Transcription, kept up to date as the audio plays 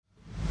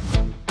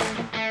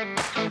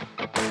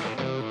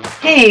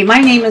Hey, my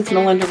name is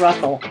Melinda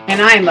Russell,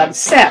 and I am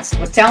obsessed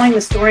with telling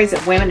the stories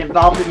of women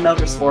involved in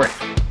motorsport,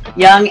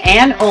 young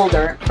and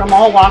older, from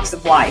all walks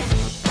of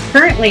life,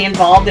 currently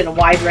involved in a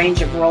wide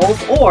range of roles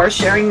or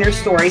sharing their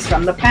stories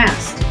from the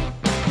past.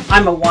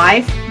 I'm a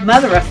wife,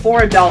 mother of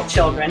 4 adult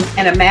children,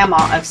 and a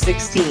mama of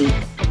 16.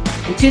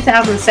 In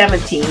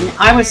 2017,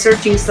 I was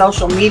searching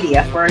social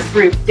media for a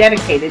group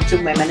dedicated to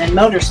women in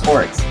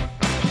motorsports.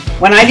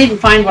 When I didn't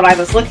find what I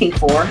was looking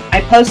for,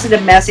 I posted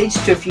a message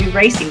to a few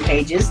racing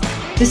pages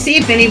to see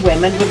if any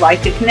women would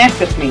like to connect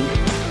with me.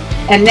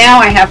 And now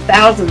I have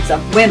thousands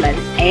of women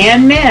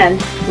and men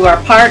who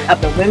are part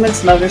of the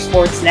Women's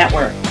Motorsports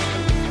Network.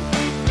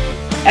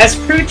 As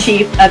crew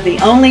chief of the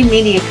only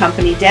media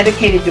company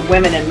dedicated to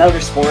women in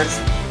motorsports,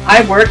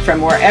 I work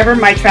from wherever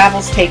my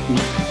travels take me,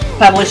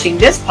 publishing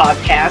this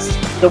podcast,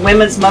 the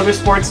Women's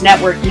Motorsports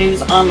Network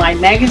News online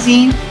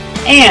magazine,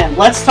 and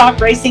Let's Talk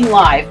Racing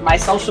Live, my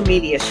social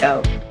media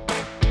show.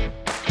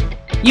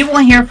 You will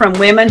hear from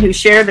women who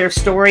share their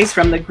stories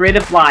from the grid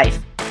of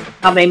life,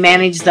 how they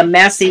manage the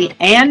messy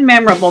and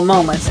memorable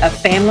moments of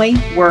family,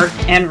 work,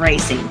 and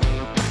racing.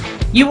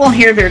 You will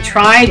hear their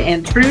tried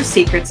and true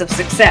secrets of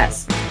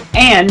success,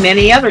 and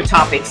many other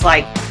topics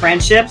like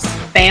friendships,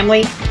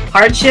 family,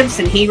 hardships,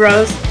 and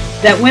heroes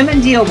that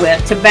women deal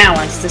with to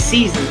balance the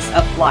seasons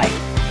of life.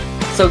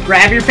 So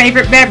grab your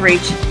favorite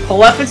beverage,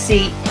 pull up a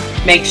seat,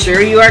 make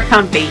sure you are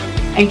comfy,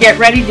 and get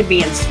ready to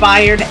be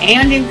inspired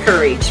and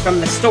encouraged from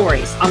the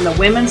stories on the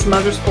Women's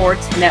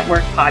Motorsports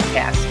Network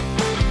podcast.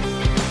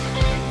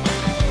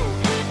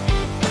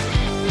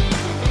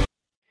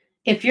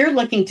 If you're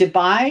looking to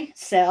buy,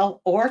 sell,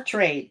 or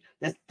trade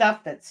the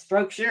stuff that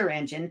strokes your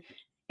engine,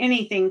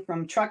 anything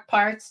from truck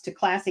parts to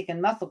classic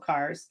and muscle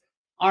cars,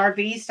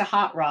 RVs to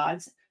hot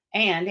rods,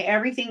 and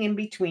everything in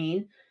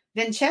between,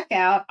 then check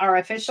out our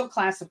official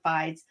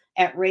classifieds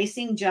at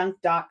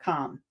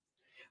racingjunk.com.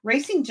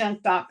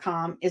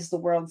 RacingJunk.com is the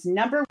world's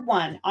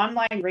 #1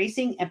 online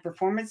racing and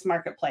performance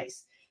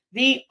marketplace,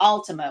 the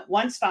ultimate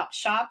one-stop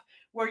shop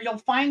where you'll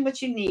find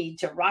what you need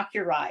to rock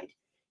your ride.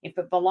 If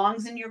it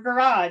belongs in your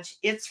garage,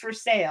 it's for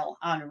sale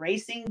on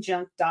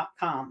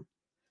RacingJunk.com.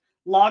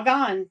 Log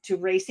on to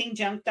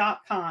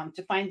RacingJunk.com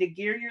to find the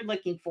gear you're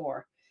looking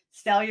for,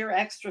 sell your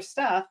extra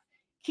stuff,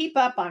 keep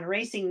up on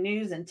racing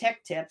news and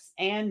tech tips,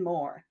 and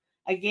more.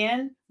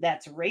 Again,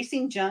 that's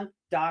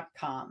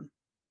RacingJunk.com.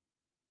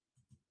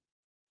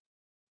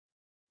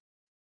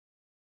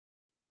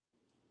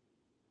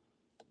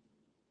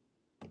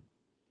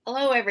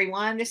 Hello,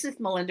 everyone. This is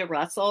Melinda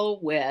Russell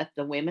with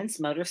the Women's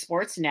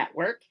Motorsports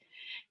Network.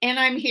 And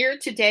I'm here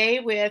today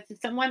with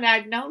someone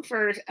I've known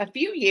for a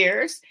few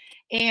years,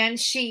 and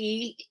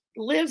she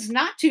lives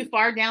not too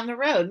far down the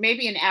road,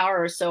 maybe an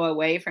hour or so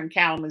away from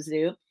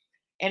Kalamazoo.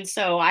 And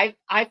so I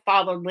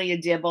followed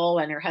Leah Dibble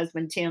and her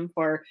husband Tim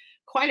for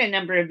quite a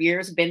number of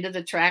years, been to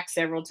the track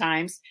several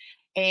times.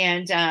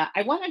 And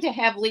I wanted to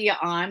have Leah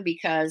on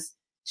because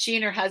she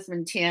and her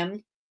husband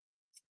Tim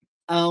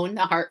own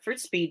the Hartford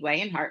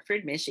Speedway in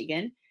Hartford,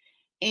 Michigan.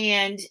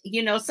 And,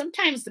 you know,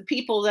 sometimes the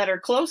people that are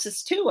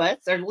closest to us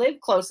or live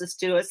closest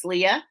to us,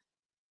 Leah,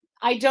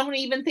 I don't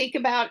even think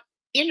about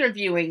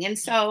interviewing. And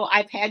so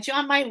I've had you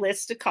on my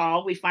list to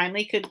call. We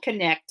finally could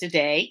connect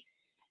today.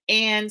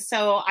 And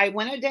so I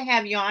wanted to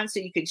have you on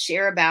so you could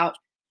share about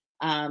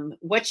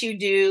what you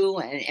do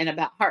and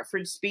about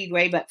Hartford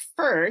Speedway. But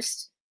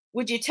first,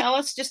 would you tell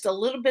us just a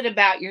little bit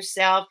about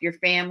yourself, your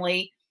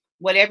family,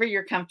 whatever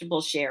you're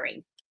comfortable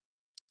sharing?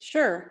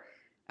 Sure.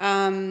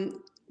 Tim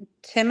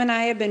and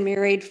I have been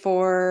married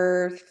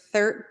for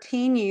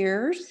 13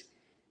 years.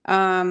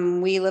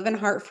 We live in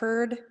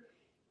Hartford.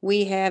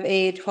 We have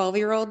a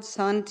 12-year-old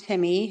son,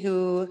 Timmy,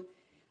 who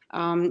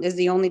is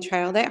the only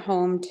child at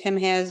home. Tim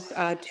has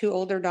 2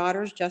 older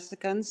daughters,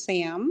 Jessica and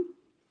Sam.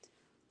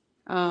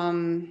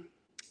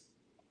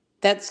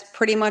 That's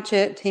pretty much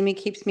it. Timmy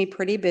keeps me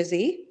pretty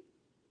busy.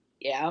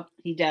 Yeah,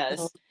 he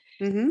does.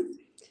 Mm-hmm.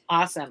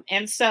 Awesome.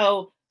 And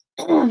so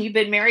you've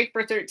been married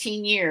for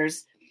 13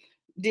 years.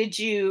 Did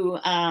you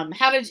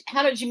how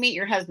did you meet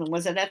your husband?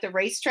 Was it at the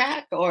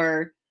racetrack,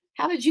 or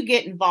how did you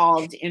get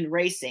involved in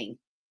racing?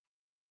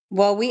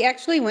 Well, we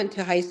actually went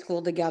to high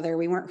school together.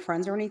 We weren't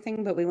friends or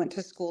anything, but we went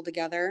to school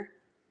together.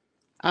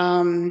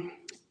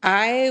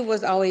 I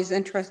was always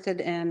interested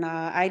in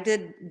I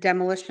did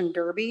demolition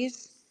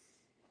derbies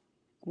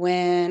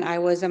when I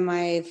was in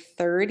my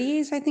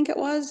 30s, I think it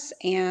was,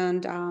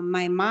 and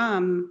my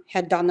mom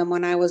had done them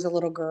when I was a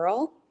little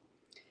girl.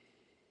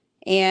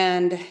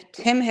 And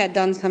Tim had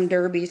done some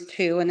derbies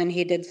too, and then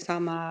he did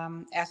some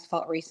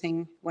asphalt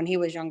racing when he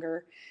was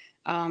younger.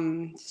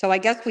 So I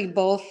guess we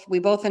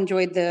both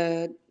enjoyed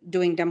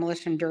doing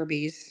demolition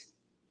derbies.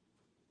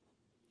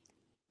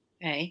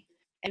 Okay.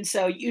 And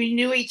so you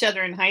knew each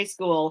other in high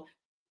school,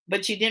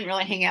 but you didn't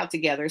really hang out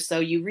together. So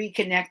you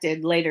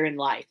reconnected later in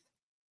life.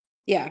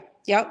 Yeah.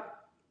 Yep.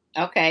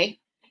 Okay.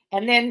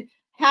 And then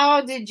how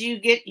did you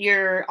get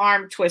your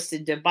arm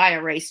twisted to buy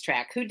a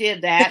racetrack? Who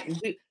did that?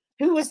 And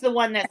who was the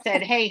one that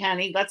said, "Hey,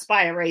 honey, let's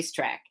buy a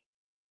racetrack"?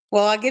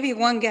 Well, I'll give you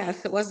one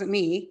guess. It wasn't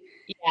me.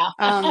 Yeah.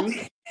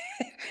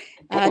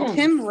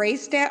 Tim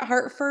raced at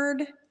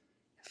Hartford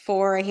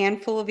for a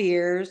handful of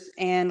years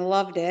and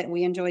loved it.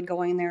 We enjoyed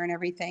going there and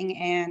everything.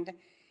 And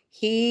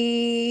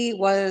he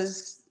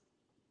was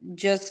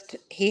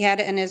he had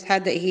it in his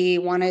head that he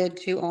wanted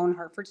to own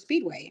Hartford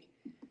Speedway.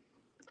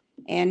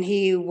 And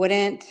he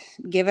wouldn't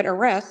give it a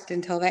rest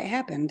until that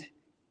happened.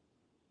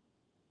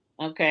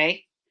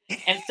 Okay.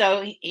 And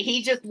so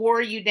he just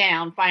wore you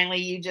down. Finally,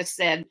 you just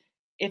said,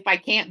 if I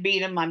can't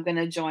beat him, I'm going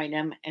to join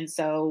him. And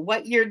so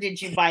what year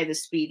did you buy the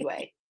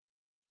Speedway?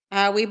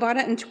 We bought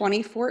it in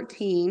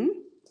 2014.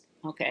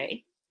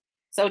 Okay.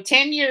 So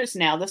 10 years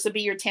now. This will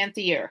be your 10th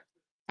year.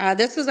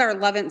 This is our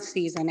 11th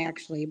season,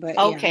 actually. But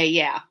okay,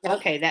 yeah.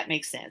 Okay, that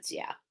makes sense.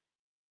 Yeah.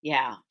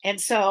 Yeah. And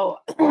so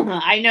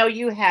I know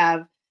you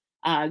have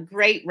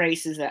great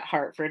races at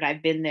Hartford.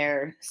 I've been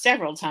there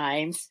several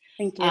times.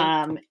 Thank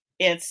you.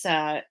 It's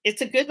a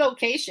good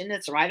location.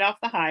 It's right off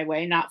the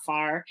highway, not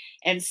far.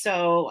 And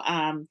so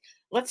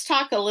let's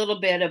talk a little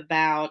bit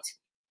about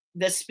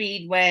the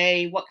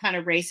Speedway, what kind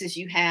of races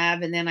you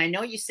have. And then I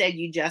know you said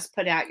you just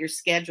put out your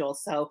schedule.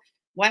 So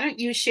why don't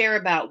you share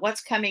about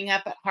what's coming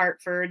up at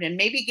Hartford and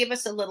maybe give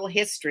us a little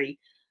history?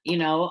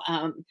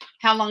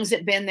 How long has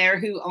it been there?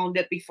 Who owned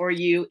it before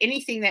you?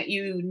 Anything that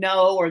you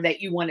know or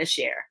that you want to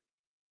share?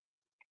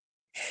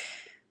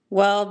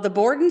 Well, the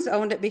Bordens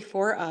owned it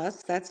before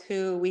us. That's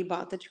who we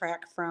bought the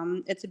track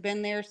from. It's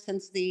been there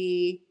since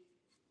the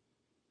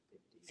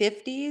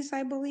 50s,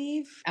 I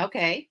believe.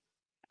 Okay.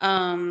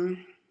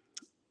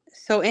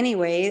 So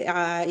anyway,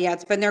 yeah,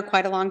 it's been there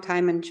quite a long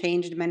time and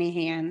changed many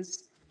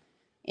hands.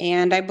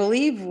 And I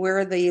believe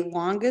we're the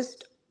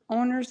longest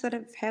owners that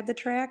have had the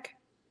track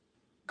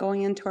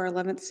going into our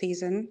 11th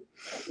season.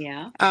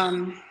 Yeah.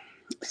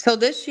 So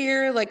this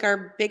year, like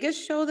our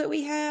biggest show that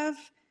we have,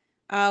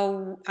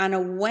 on a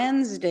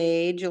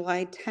Wednesday,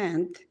 July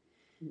 10th,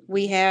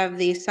 we have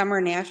the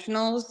Summer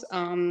Nationals,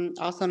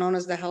 also known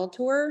as the Hell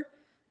Tour.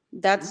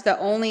 That's the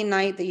only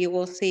night that you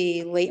will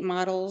see late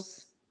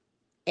models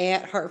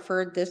at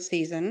Hartford this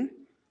season.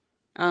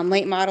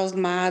 Late models,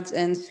 mods,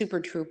 and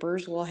super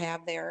troopers we'll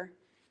have there.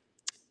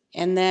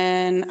 And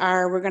then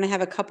we're going to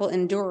have a couple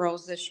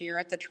enduros this year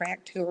at the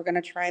track too. We're going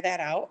to try that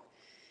out.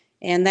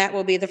 And that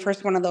will be the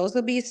first one of those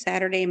will be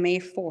Saturday, May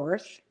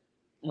 4th.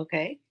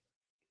 Okay.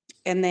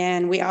 And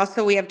then we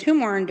have two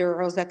more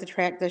enduros at the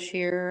track this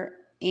year.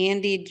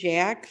 Andy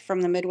Jack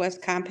from the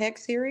Midwest Compact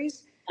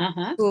Series,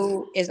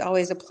 who is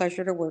always a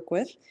pleasure to work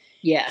with.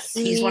 Yes,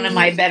 he's one of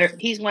my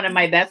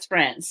best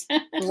friends.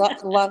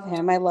 Love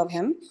him. I love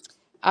him.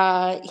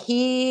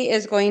 He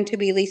is going to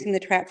be leasing the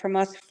track from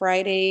us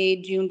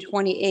Friday, June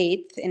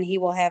 28th, and he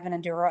will have an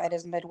enduro at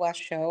his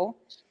Midwest show.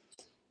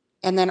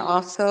 And then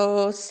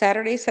also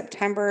Saturday,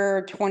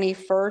 September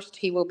 21st,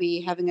 he will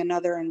be having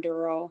another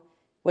enduro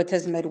with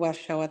his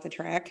Midwest show at the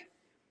track.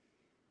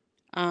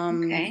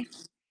 Okay.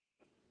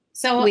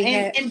 So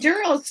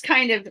enduro's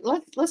kind of,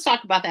 let's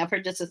talk about that for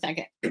just a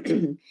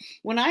second.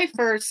 When I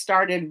first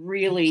started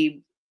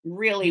really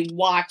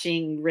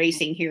watching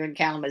racing here in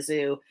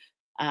Kalamazoo,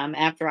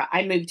 after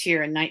I moved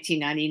here in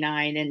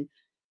 1999,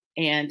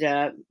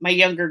 and my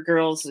younger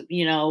girls,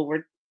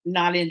 were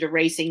not into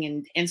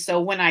racing, and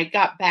so when I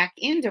got back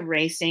into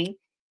racing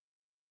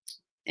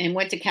and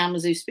went to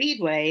Kalamazoo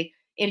Speedway,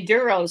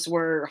 enduros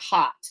were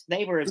hot.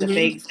 They were the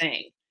big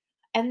thing.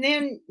 And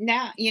then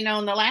now, in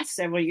the last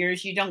several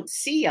years, you don't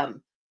see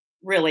them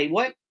really.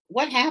 What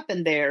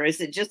happened there? Is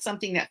it just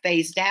something that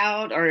phased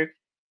out,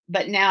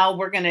 but now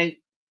we're going to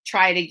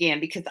try it again?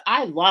 Because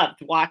I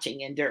loved watching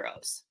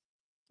enduros.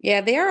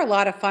 Yeah, they are a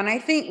lot of fun. I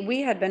think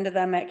we had been to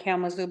them at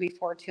Kalamazoo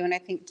before too, and I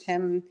think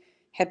Tim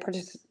had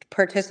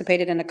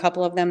participated in a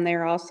couple of them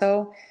there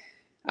also.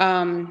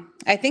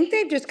 I think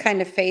they've just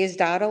kind of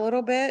phased out a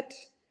little bit.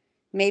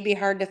 Maybe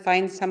hard to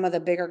find some of the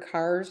bigger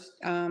cars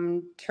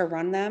to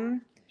run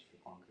them.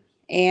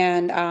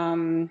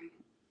 And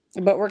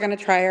but we're going to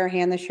try our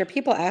hand this year.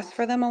 People ask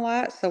for them a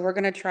lot, so we're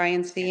going to try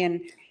and see.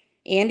 And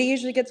Andy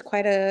usually gets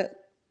quite a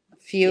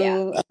few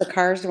of the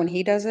cars when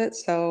he does it,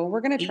 so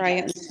we're going to try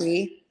it and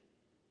see.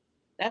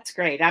 That's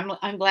great.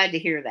 I'm glad to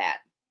hear that.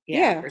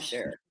 Yeah, for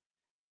sure.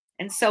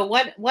 And so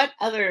what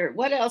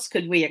else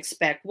could we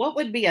expect? What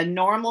would be a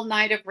normal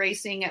night of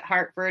racing at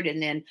Hartford?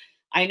 And then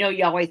I know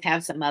you always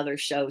have some other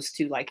shows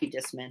too, like you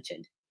just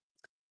mentioned.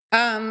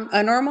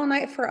 A normal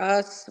night for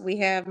us, we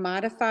have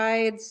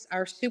modifieds,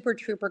 our Super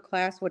Trooper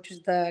class, which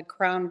is the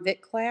Crown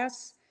Vic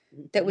class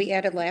that we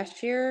added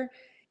last year,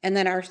 and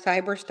then our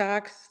Cyber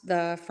Stocks,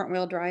 the front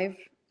wheel drive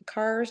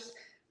cars.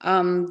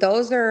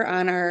 Those are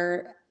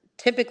on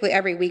typically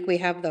every week we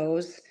have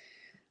those.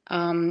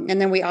 And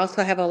then we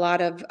also have a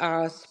lot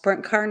of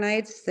sprint car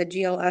nights, the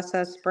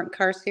GLSS sprint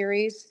car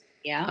series.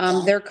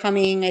 Yeah. They're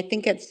coming, I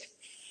think it's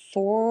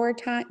three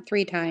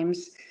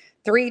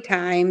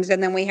times.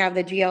 And then we have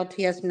the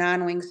GLTS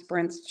non-wing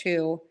sprints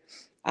too.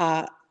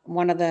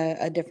 One of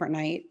a different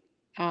night.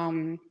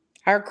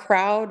 Our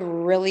crowd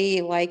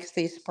really likes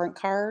these sprint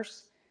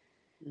cars.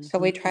 So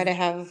we try to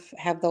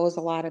have those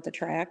a lot at the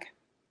track.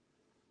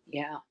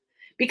 Yeah.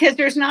 Because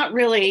there's not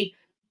really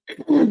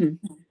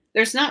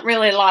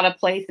a lot of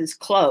places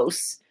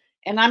close.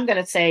 and I'm going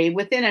to say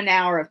within an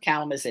hour of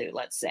Kalamazoo,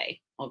 let's say,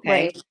 okay,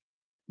 Right.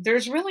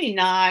 there's really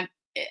not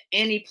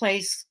any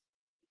place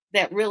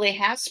that really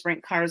has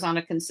sprint cars on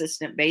a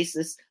consistent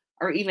basis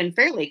or even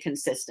fairly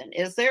consistent.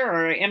 Is there,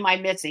 or am I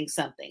missing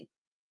something?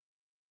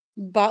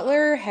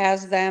 Butler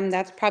has them.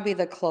 That's probably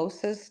the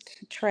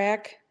closest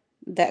track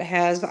that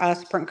has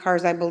sprint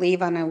cars, I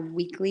believe, on a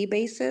weekly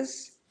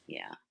basis.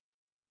 Yeah.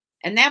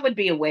 And that would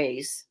be a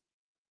ways,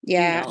 you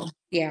Yeah. know,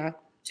 Yeah.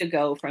 to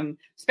go from,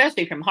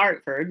 especially from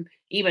Hartford,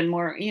 even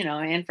more,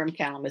 and from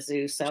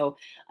Kalamazoo. So,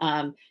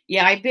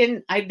 yeah, I've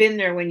been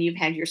there when you've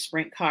had your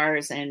sprint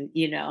cars, and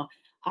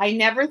I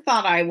never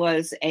thought I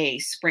was a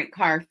sprint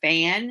car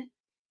fan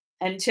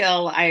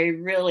until I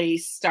really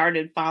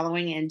started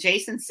following. And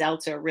Jason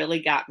Seltzer really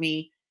got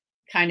me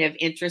kind of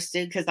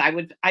interested because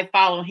I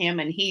follow him,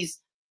 and he's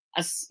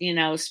a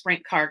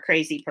sprint car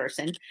crazy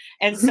person.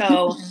 And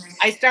so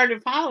I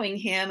started following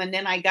him, and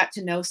then I got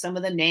to know some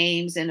of the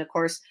names. And of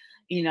course,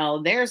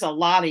 there's a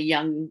lot of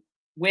young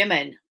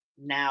women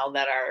now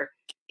that are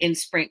in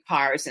sprint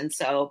cars. And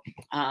so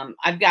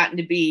I've gotten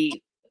to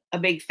be a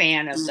big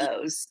fan of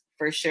those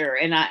for sure.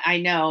 And I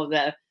know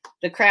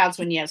the crowds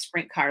when you have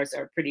sprint cars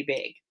are pretty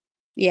big.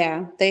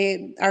 Yeah,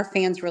 our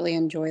fans really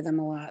enjoy them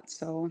a lot.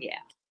 So Yeah.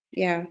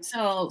 yeah.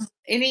 So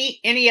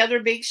any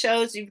other big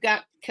shows you've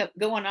got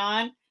going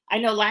on? I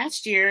know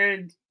last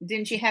year,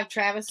 didn't you have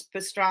Travis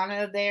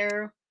Pastrana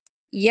there?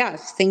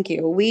 Yes, thank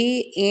you.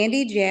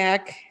 Andy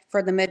Jack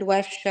for the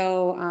Midwest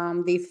show,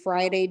 the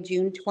Friday,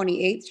 June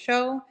 28th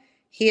show,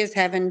 he is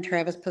having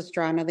Travis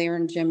Pastrana there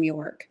and Jim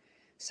York.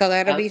 So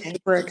that'll be Okay.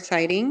 super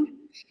exciting.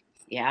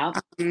 Yeah.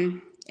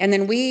 And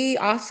then we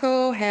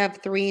also have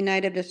 3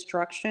 Night of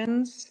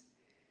Destructions,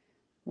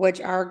 which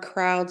our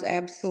crowds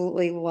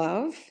absolutely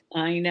love.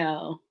 I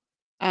know.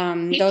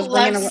 Those People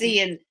bring love in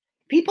seeing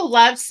people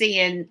love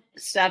seeing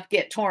stuff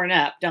get torn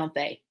up, don't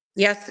they?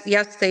 yes,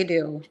 they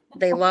do.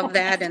 They love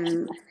that,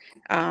 and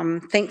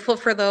thankful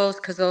for those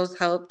because those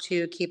help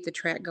to keep the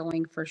track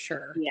going for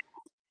sure. Yeah.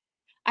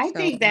 I So,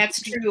 think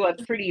that's true of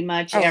pretty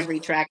much oh, every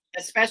track,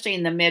 especially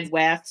in the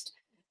Midwest.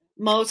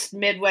 Most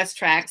Midwest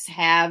tracks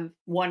have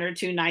 1 or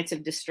 2 nights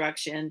of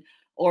destruction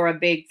or a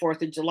big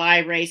 4th of July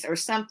race or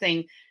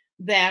something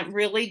that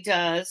really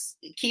does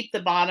keep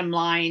the bottom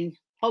line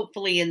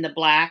hopefully in the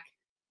black.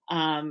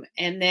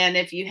 And then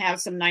if you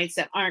have some nights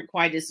that aren't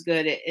quite as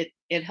good,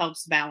 it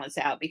helps balance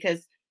out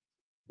because,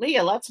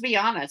 Leah, let's be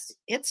honest,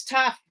 it's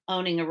tough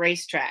owning a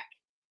racetrack,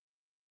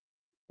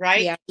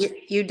 right? yeah,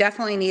 you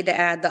definitely need to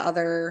add the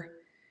other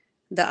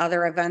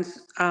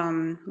events.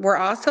 We're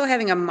also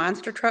having a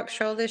monster truck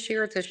show this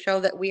year. It's a show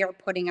that we are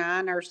putting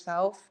on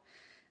ourselves.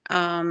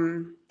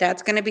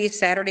 That's going to be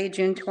Saturday,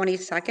 June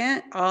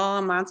 22nd,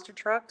 all monster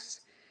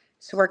trucks.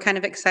 So we're kind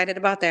of excited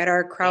about that.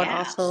 Our crowd Yeah.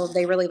 also,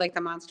 they really like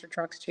the monster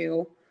trucks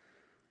too.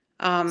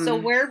 So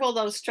Um, where will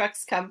those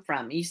trucks come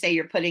from? You say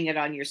you're putting it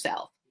on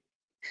yourself.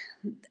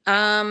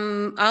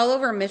 all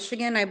over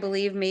Michigan, I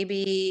believe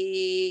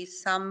maybe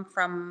some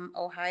from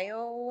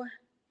Ohio,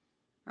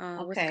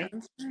 Okay.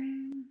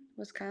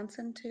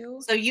 Wisconsin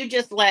too. So you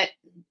just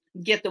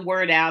get the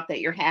word out that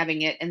you're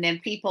having it, and then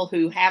people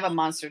who have a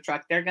monster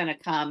truck, they're going to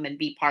come and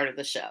be part of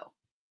the show.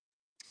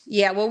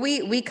 Yeah, well,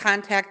 we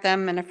contact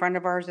them, and a friend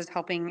of ours is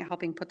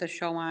helping put the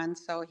show on,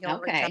 so he'll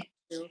reach out Okay.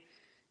 to,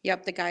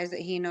 yep, the guys that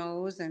he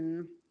knows,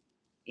 and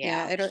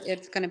yeah, Yeah.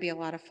 it's going to be a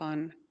lot of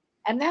fun.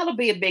 And that'll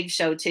be a big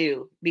show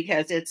too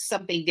because it's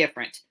something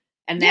different.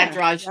 And that Yeah,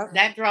 draws yep.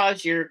 that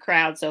draws your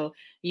crowd. So,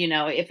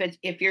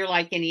 if you're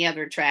like any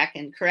other track,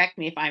 and correct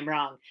me if I'm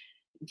wrong,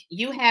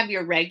 you have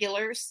your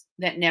regulars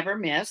that never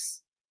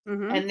miss,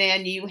 Mm-hmm. and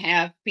then you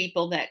have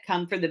people that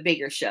come for the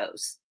bigger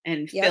shows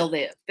and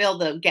Yep. fill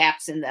the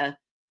gaps in the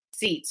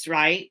seats,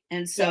 right?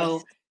 And Yes.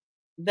 so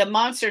the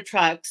monster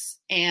trucks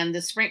and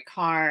the sprint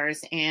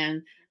cars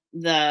and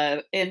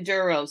the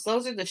enduros,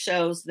 those are the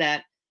shows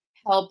that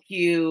help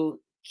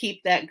you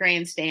keep that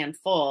grandstand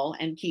full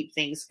and keep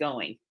things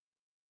going.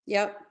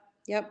 Yep.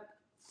 Yep.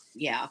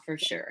 Yeah, for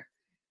sure.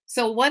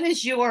 So what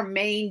is your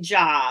main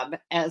job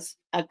as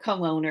a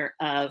co-owner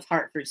of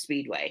Hartford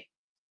Speedway?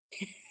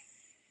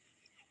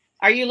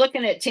 Are you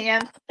looking at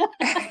Tim?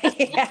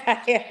 Yeah,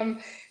 I am.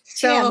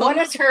 Tim, what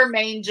So is her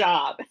main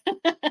job?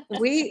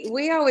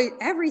 we always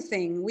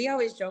everything. We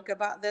always joke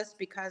about this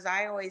because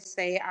I always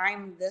say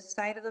I'm this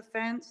side of the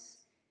fence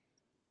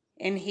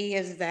and he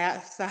is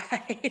that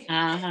side.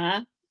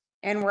 Uh-huh.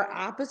 And we're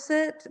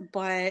opposite,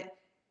 but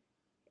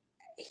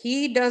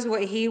he does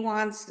what he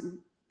wants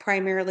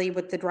primarily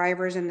with the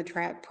drivers and the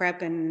track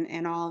prep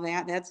and all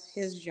that. That's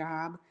his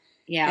job.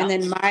 And Yeah.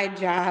 then my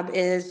job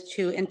is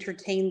to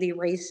entertain the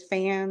race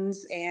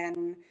fans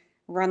and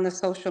run the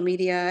social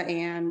media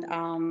and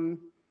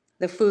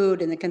the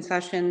food and the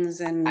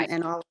concessions I,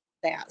 and all of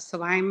that.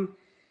 So I'm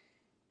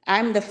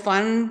the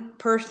fun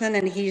person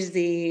and he's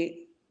the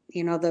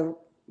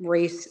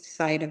race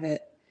side of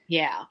it.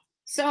 yeah.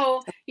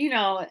 So,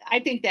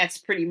 I think that's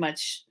pretty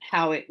much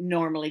how it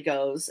normally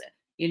goes.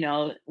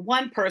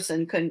 One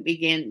person couldn't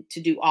begin to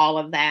do all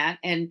of that.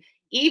 And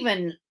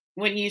even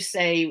when you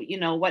say,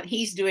 what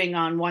he's doing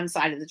on one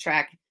side of the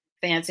track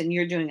fence and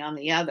you're doing on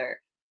the other.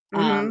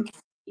 Mm-hmm.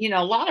 You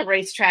know, a lot of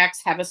racetracks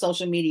have a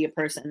social media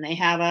person. They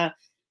have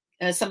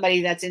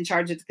somebody that's in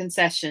charge of the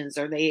concessions,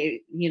 or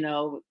they,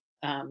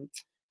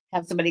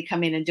 have somebody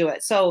come in and do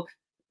it. So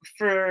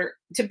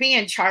to be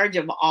in charge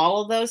of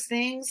all of those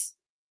things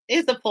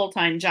is a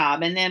full-time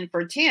job. And then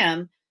for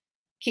Tim,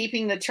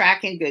 keeping the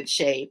track in good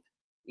shape,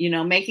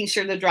 making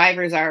sure the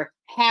drivers are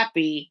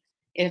happy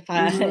if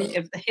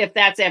Mm-hmm. if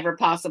that's ever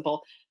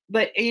possible.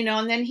 But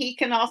and then he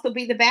can also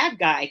be the bad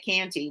guy,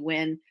 can't he?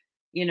 When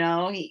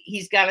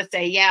he's got to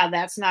say, yeah,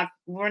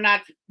 we're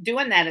not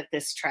doing that at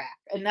this track,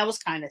 and those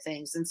kind of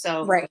things. And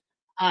so Right.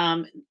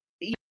 um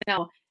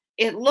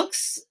it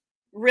looks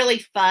really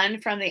fun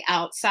from the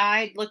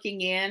outside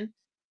looking in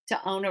to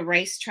own a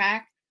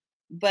racetrack,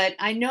 but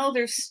I know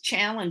there's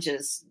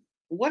challenges.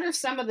 What are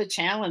some of the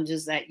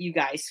challenges that you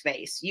guys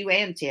face, you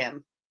and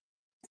Tim?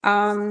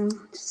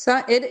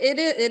 So it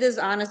is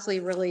honestly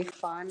really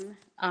fun,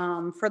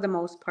 for the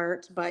most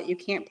part, but you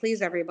can't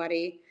please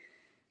everybody.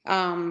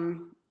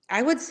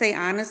 I would say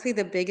honestly,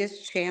 the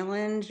biggest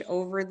challenge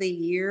over the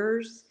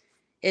years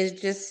is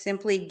just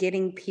simply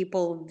getting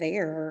people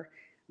there.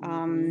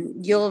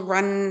 Mm-hmm. You'll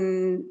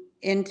run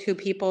into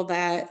people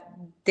that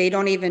they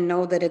don't even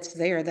know that it's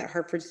there, that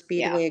Hartford Yeah,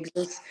 Speedway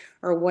exists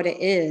or what it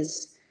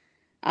is.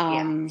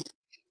 yeah, Um,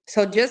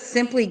 so just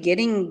simply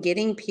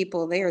getting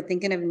people there,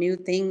 thinking of new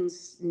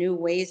things, new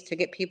ways to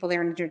get people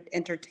there and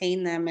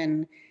entertain them.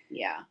 And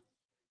yeah,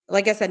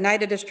 like I said,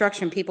 Night of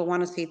Destruction, people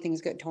want to see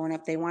things get torn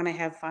up. They want to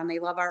have fun. They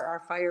love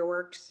our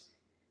fireworks,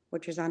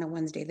 which is on a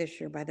Wednesday this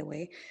year, by the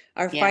way.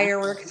 Our yeah.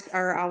 fireworks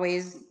are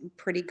always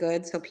pretty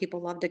good, so people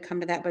love to come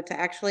to that. But to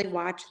actually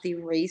watch the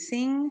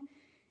racing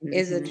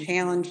is a Mm-hmm.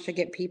 challenge to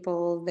get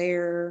people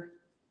there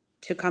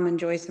to come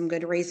enjoy some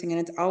good racing. And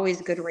it's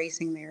always good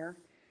racing there.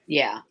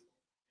 Yeah.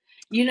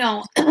 You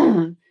know,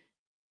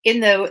 in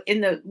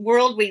the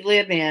world we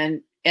live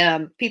in,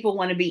 people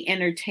want to be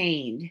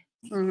entertained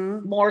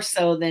Mm-hmm. more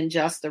so than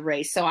just the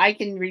race. So I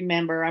can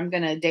remember, I'm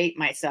going to date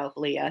myself,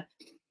 Leah,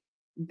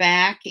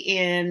 back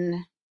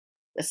in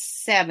the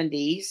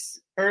 70s,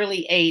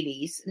 early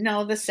 80s,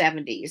 no, the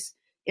 70s,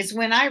 is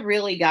when I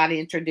really got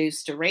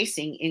introduced to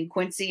racing in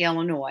Quincy,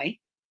 Illinois.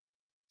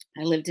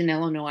 I lived in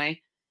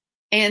Illinois.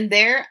 And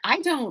there,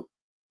 I don't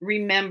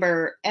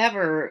remember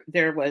ever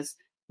there was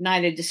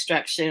Night of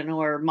Destruction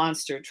or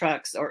monster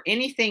trucks or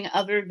anything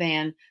other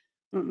than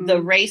the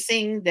Mm-mm.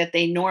 racing that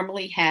they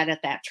normally had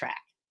at that track.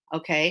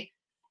 Okay.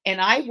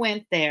 And I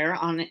went there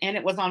and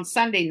it was on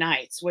Sunday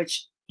nights,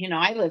 which,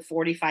 I live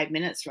 45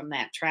 minutes from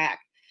that track.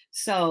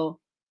 So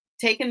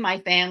taking my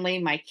family,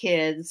 my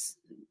kids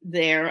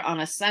there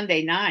on a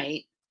Sunday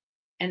night,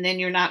 and then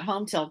you're not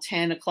home till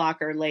 10 o'clock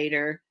or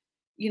later,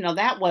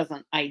 that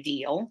wasn't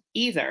ideal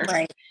either.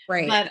 Right,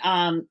 right.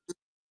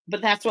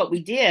 But that's what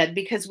we did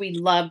because we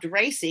loved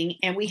racing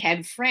and we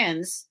had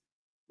friends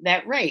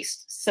that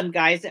raced. Some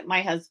guys that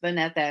my husband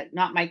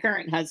not my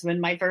current husband,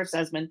 my first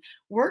husband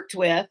worked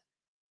with,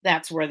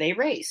 that's where they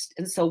raced.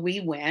 And so we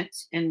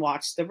went and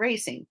watched the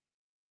racing.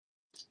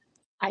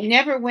 I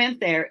never went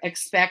there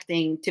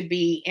expecting to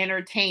be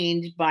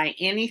entertained by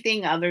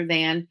anything other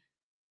than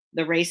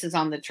the races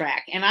on the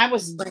track. And I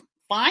was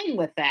fine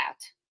with that.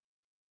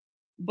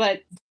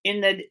 But in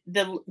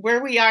the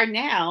where we are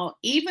now,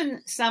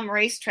 even some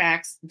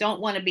racetracks don't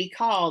want to be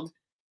called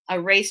a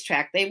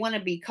racetrack. They want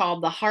to be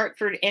called the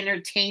Hartford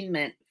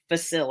Entertainment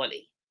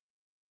Facility.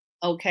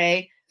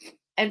 Okay.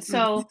 And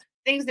so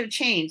things have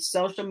changed.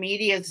 Social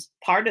media is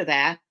part of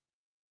that,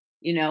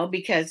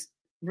 because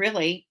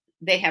really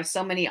they have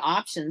so many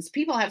options.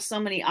 People have so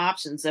many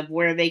options of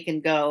where they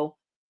can go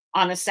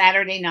on a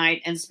Saturday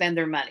night and spend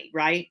their money,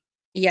 right?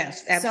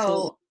 Yes, absolutely.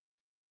 So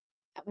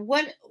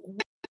what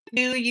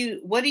do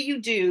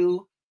you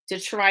do to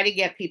try to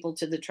get people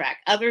to the track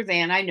other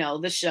than, I know,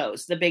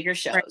 the bigger Right.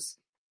 shows?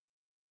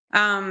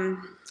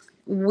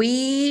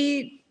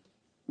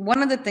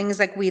 One of the things,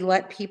 like, we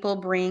let people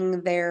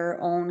bring their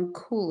own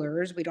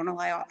coolers. We don't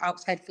allow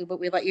outside food, but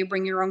we let you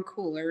bring your own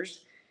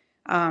coolers,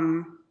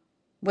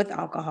 with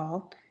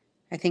alcohol.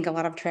 I think a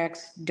lot of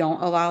tracks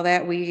don't allow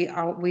that.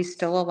 We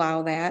still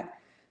allow that.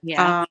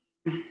 Yeah.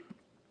 Um,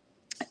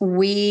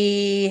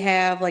 we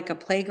have like a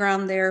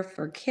playground there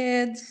for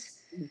kids.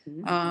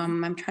 Mm-hmm.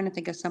 I'm trying to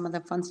think of some of the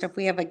fun stuff.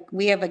 We have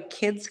a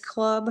kids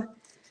club.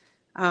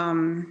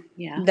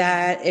 Yeah.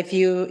 That if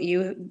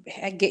you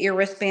get your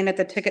wristband at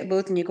the ticket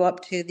booth and you go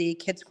up to the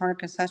kids corner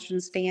concession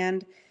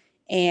stand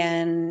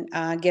and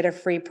get a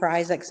free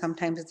prize, like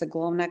sometimes it's a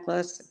glow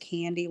necklace,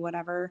 candy,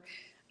 whatever.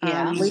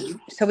 Yeah.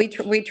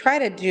 We try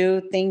to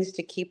do things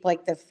to keep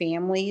like the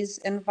families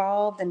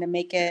involved and to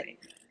make it Right.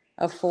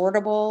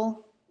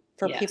 affordable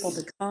for people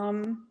to Yes.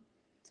 come.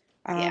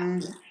 Yeah.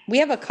 Um, we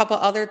have a couple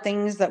other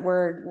things that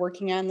we're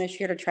working on this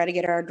year to try to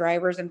get our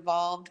drivers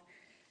involved.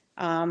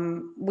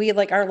 We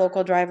like our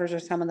local drivers are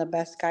some of the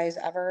best guys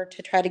ever,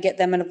 to try to get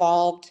them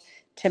involved,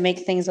 to make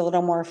things a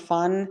little more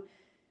fun,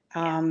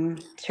 Yeah.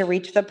 to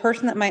reach the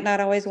person that might not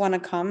always want to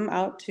come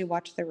out to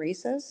watch the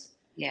races.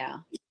 Yeah.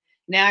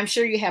 Now I'm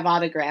sure you have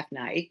autograph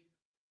night.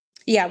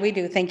 Yeah, we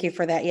do. Thank you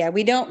for that. Yeah,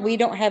 we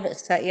don't have it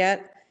set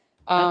yet.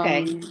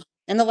 Okay.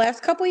 In the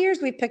last couple of years,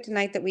 we picked a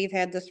night that we've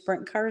had the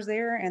sprint cars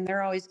there, and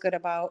they're always good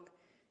about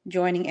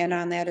joining in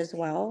Yeah. on that as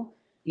well.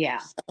 Yeah.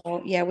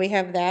 So yeah, we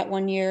have that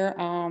one year.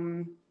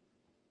 I'm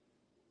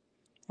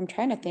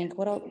trying to Yeah. think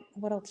what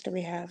else do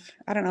we have?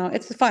 I don't know.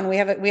 It's fun. We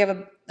have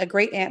a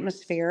great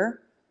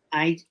atmosphere.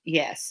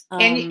 Yes.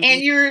 Um,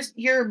 And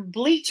your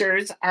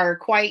bleachers are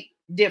quite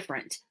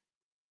different.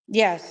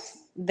 yes,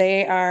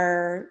 they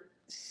are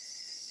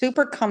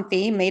super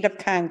comfy, made of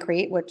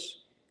concrete, which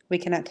we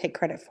cannot take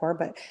credit for,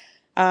 but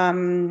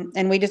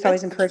and we just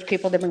always That's encourage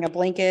people to bring a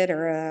blanket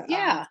or a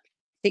yeah.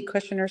 seat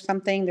cushion or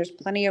something. There's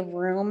plenty of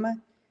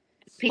room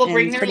People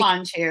bring and their pretty.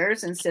 lawn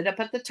chairs and sit up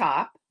at the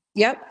top.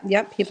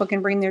 Yep. People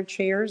can bring their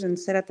chairs and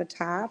sit at the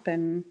top,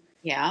 and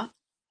Yeah.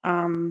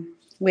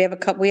 we have a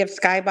couple. We have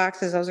sky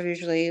boxes. Those are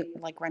usually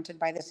like rented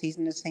by the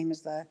season, the same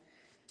as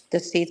the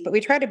seats. But we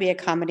try to be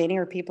accommodating,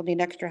 or people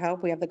need extra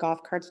help. We have the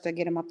golf carts to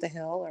get them up the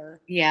hill,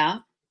 or Yeah.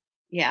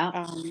 Yeah.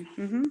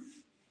 mhm.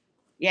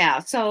 Yeah.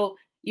 So,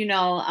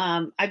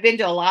 I've been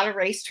to a lot of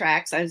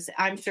racetracks, as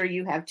I'm sure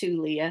you have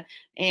too, Leah.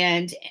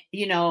 And,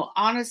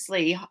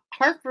 honestly,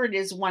 Hartford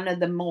is one of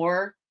the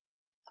more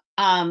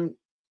um,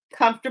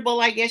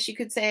 comfortable, I guess you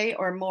could say,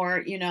 or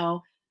more,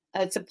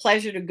 it's a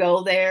pleasure to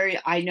go there.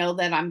 I know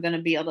that I'm going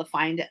to be able to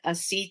find a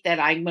seat that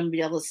I'm going to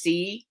be able to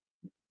see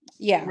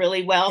Yeah.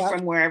 really well Yep.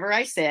 from wherever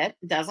I sit.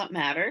 It doesn't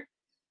matter.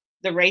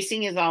 The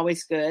racing is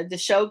always good. The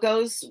show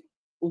goes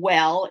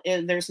well.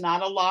 There's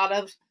not a lot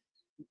of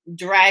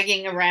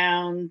dragging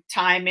around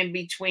time in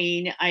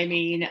between. I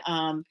mean,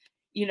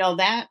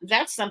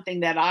 that's something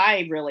that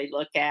I really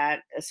look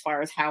at as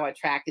far as how a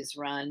track is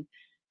run,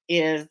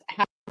 is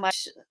how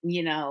much,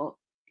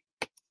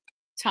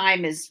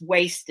 time is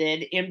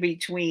wasted in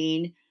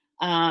between.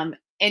 And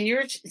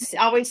you're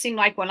always seem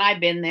like when I've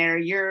been there,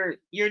 you're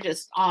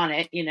just on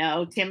it.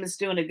 Tim is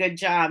doing a good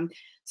job.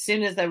 As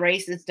soon as the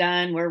race is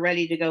done, we're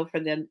ready to go for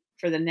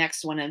the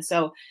next one. And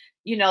so,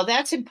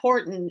 that's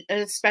important,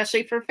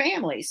 especially for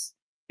families,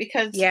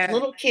 because Yeah.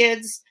 little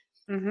kids,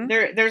 Hmm.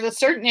 there's a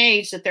certain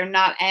age that they're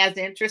not as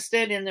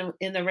interested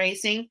in the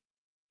racing,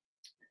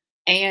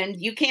 and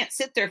you can't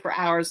sit there for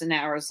hours and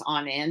hours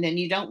on end, and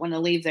you don't want to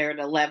leave there at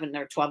 11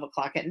 or 12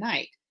 o'clock at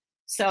night.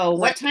 So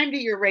what Right. time do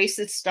your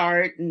races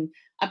start, and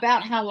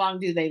about how long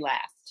do they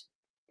last?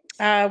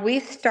 We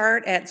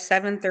start at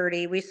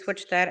 7:30. We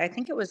switched that. I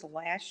think it was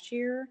last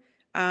year.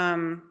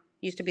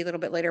 Used to be a little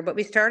bit later, but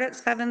we start at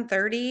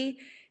 7:30.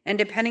 And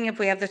depending if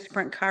we have the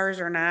sprint cars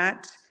or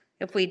not,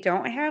 if we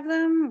don't have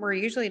them, we're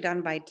usually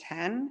done by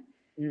 10.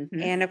 Hmm.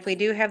 And if we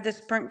do have the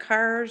sprint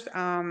cars,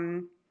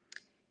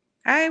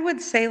 I would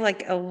say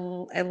like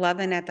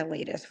 11 at the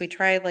latest. We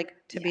try like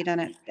to Yeah. be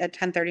done at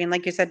 10:30. And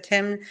like you said,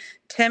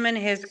 Tim and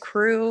his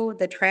crew,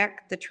 the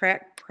track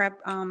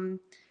prep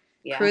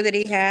Yeah. crew that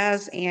he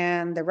has,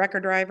 and the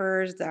record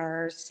drivers,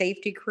 our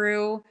safety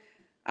crew,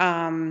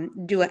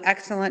 do an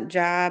excellent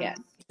job Yes.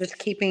 just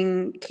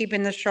keeping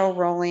the show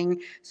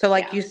rolling. So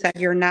like Yeah. you said,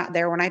 you're not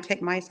there. When I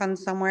take my son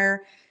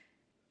somewhere,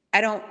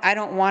 I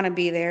don't want to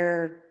be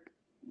there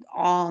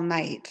all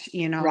night.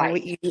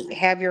 Right. You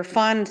have your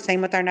fun.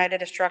 Same with our night of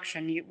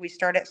destruction. We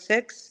start at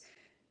 6.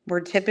 We're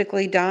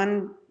typically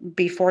done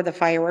before the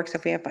fireworks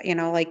if we have,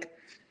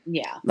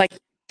 Yeah. like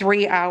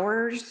 3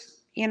 hours,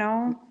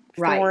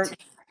 Right.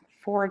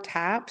 four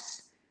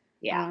tops.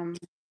 Yeah. Um,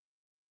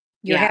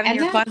 you're Yeah. having And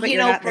your that, fun, but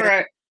you're not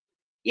there.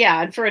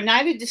 and for a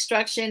night of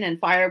destruction and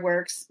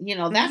fireworks,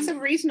 that's Mhm. a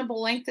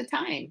reasonable length of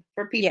time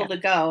for Yeah. people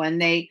to go,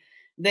 and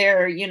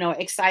they're,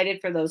 excited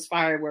for those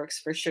fireworks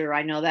for sure.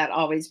 I know that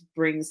always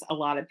brings a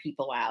lot of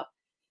people out.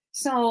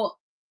 So,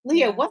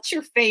 Leah, Yeah. what's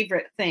your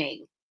favorite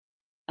thing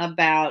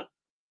about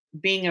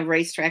being a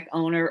racetrack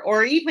owner,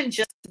 or even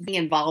just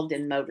being involved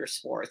in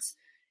motorsports?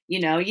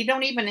 It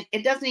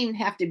doesn't even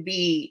have to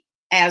be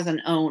as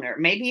an owner.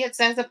 Maybe it's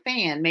as a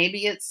fan,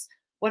 maybe it's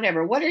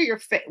whatever.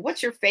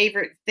 What's your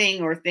favorite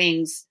thing or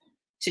things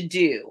to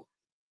do?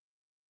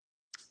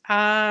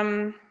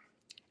 Um,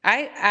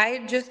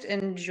 I just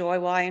enjoy,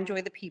 well, I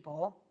enjoy the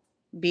people,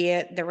 be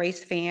it the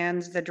race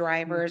fans, the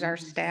drivers, Mhm. our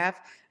staff.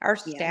 Our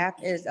Yeah. staff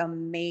is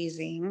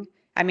amazing.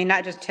 I mean,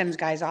 not just Tim's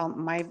guys, all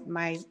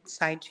my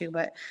side too,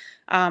 but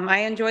I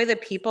enjoy the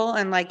people,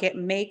 and like it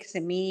makes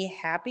me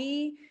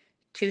happy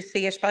to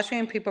see, especially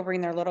when people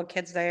bring their little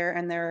kids there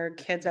and their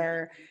kids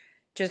are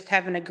just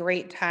having a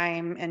great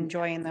time,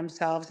 enjoying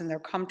themselves, and they're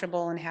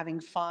comfortable and having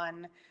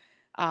fun.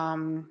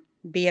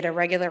 Be it a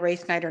regular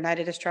race night or night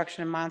of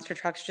destruction and monster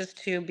trucks, just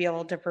to be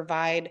able to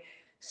provide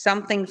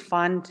something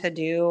fun to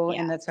do Yeah.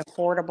 and that's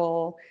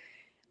affordable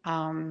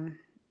um,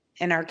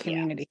 in our Yeah.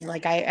 community.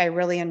 Like I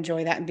really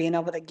enjoy that, and being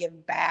able to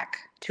give back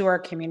to our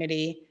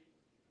community.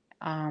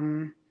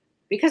 Um,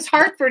 Because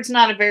Hartford's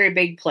not a very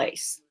big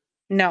place.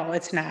 no,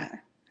 it's not.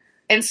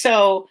 And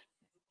so,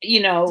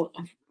 you know,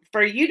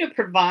 for you to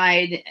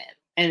provide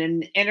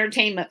an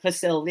entertainment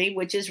facility,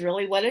 which is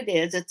really what it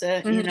is, it's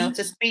a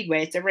Mhm.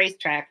 speedway, it's a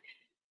racetrack,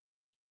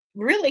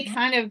 really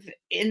kind of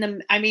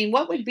I mean,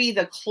 what would be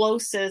the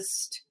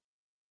closest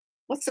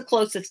what's the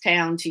closest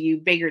town to you,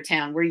 bigger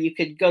town, where you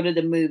could go to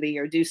the movie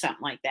or do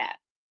something like that?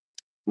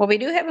 Well, we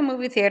do have a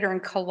movie theater in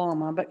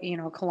Coloma, but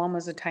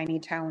Coloma's a tiny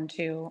town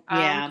too.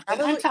 Yeah, but I'm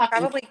Probably, talking,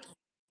 probably,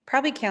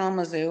 probably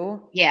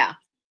Kalamazoo. yeah.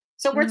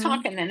 So we're Hmm.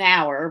 talking an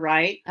hour,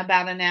 right?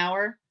 About an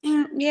hour,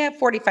 Yeah,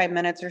 45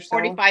 minutes or so.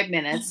 45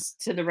 minutes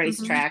to the Hmm.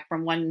 racetrack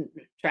from one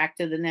track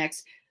to the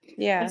next. And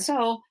Yeah.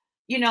 so,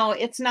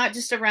 it's not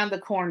just around the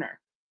corner,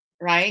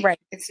 right? Right.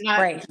 It's not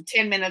Right.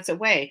 10 minutes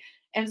away.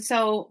 And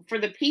so for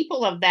the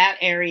people of that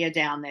area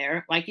down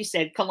there, like you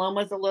said,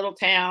 Coloma's a little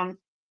town,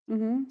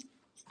 Hmm.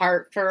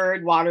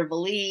 Hartford,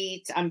 Waterville.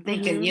 I'm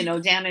thinking,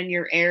 Hmm. down in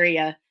your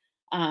area,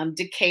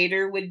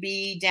 Decatur would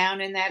be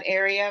down in that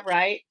area,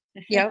 right?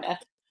 Yep.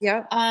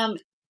 Yep. um,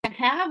 to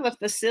have a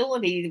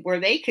facility where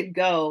they could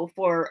go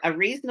for a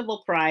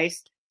reasonable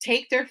price,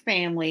 take their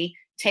family,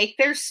 take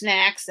their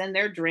snacks and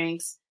their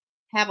drinks,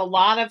 have a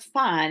lot of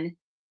fun,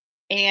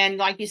 and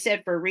like you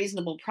said, for a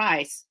reasonable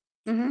price.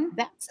 Hmm.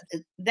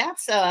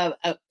 That's a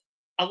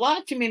lot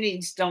of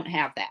communities don't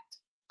have that.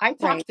 I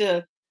talk Right.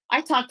 to I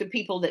talk to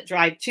people that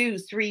drive 2,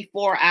 3,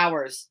 4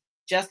 hours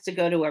just to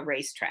go to a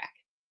racetrack,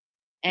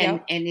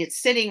 and Yep. it's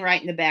sitting right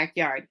in the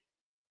backyard.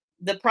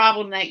 The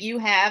problem that you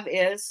have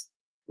is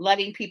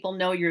letting people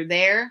know you're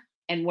there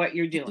and what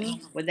you're doing.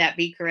 Mhm. Would that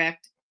be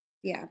correct?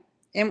 Yeah.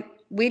 And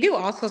we do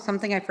also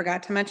something I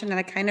forgot to mention, and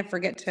I kind of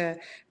forget to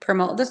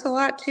promote this a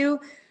lot too.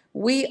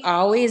 We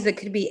always, it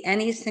could be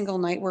any single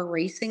night we're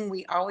racing,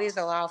 we always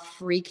allow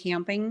free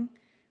camping.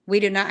 We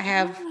do not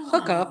have Oh,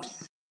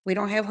 hookups. We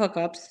don't have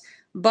hookups,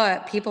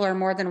 but people are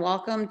more than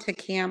welcome to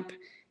camp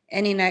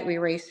any night we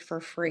race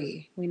for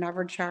free. We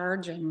never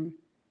charge, and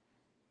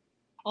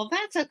well,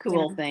 that's a you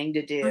cool know. thing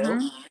to do.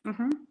 Mm-hmm.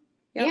 Mm-hmm.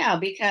 Yep. Yeah,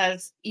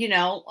 because,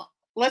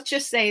 let's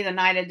just say the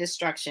night of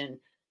destruction,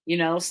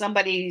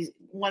 somebody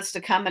wants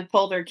to come and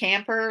pull their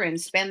camper and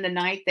spend the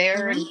night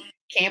there and Mm-hmm.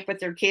 camp with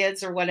their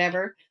kids or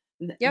whatever.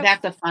 Yep.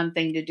 That's a fun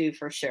thing to do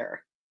for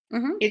sure.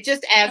 Mm-hmm. It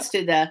just adds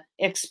Yep. to the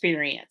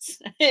experience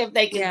if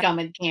they can Yeah. come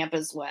and camp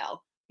as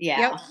well. Yep.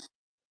 Yeah,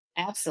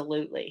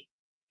 absolutely.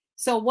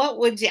 So what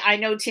would you I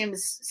know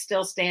Tim's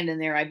still standing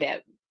there, I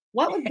bet.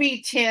 What would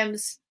be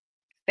Tim's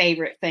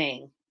favorite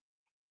thing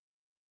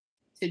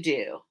to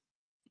do?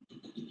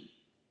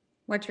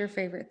 What's your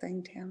favorite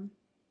thing, Tim?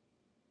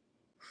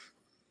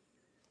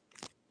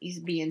 He's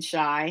being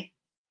shy.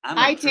 I'm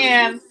a Hi, true blue.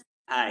 Tim.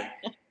 Hi.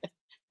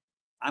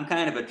 I'm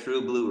kind of a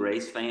true blue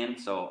race fan,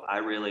 so I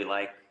really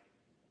like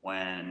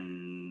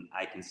when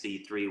I can see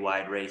three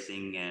wide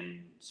racing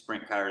and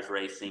sprint cars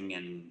racing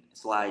and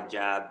slide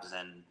jobs,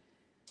 and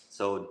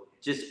so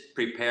just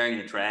preparing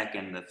the track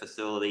and the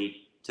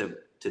facility to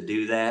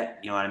do that,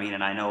 you know what I mean?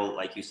 And I know,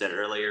 like you said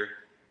earlier,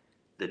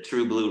 the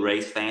true blue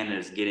race fan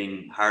is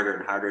getting harder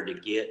and harder to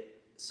get.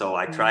 So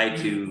I try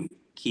to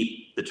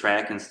keep the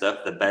track and stuff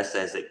the best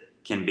as it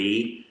can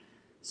be.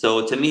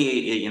 So to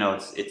me,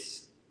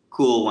 it's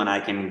cool when I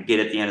can get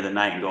at the end of the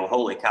night and go,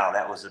 holy cow,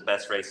 that was the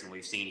best racing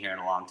we've seen here in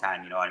a long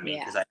time. You know what I mean?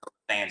 Yeah, Because I know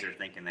the fans are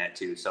thinking that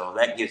too. So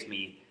that gives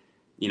me,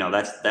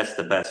 that's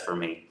the best for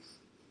me.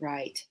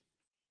 right.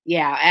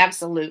 Yeah,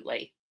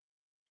 absolutely.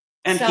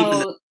 And keeping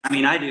the, So, I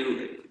mean, I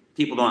do,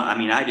 people don't, I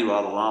mean, I do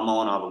all the lawn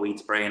mowing, all the weed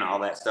spray and all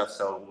that stuff.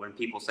 So when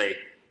people say,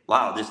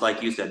 wow, just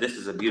like you said, this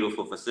is a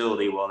beautiful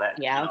facility. Well,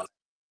 yeah.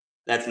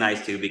 that's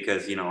nice too,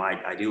 because,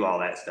 I do all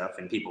that stuff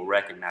and people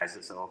recognize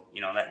it. So,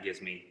 that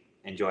gives me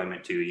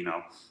enjoyment too.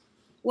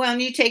 Well,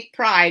 and you take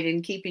pride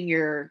in keeping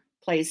your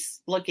place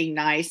looking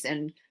nice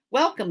and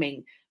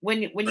welcoming.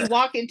 When you Right.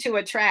 walk into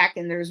a track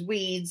and there's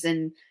weeds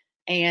and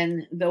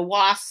the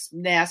wasp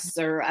nests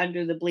are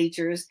under the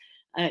bleachers,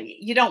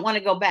 you don't want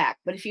to go back.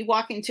 But if you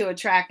walk into a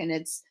track and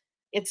it's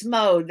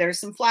mowed, there's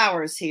some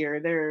flowers here,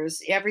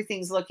 there's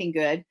everything's looking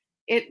good.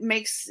 It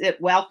makes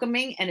it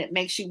welcoming and it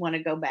makes you want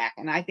to go back.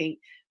 And I think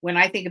when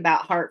I think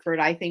about Hartford,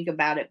 I think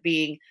about it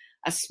being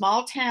a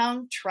small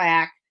town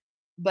track,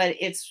 but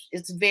it's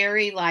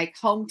very like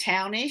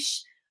hometownish,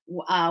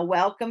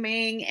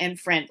 welcoming and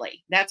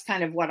friendly. That's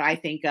kind of what I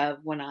think of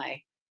when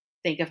I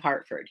think of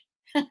Hartford.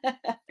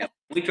 Yep.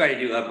 We try to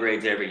do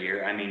upgrades every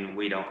year. I mean,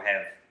 we don't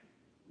have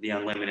the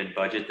unlimited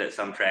budget that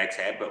some tracks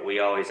have, but we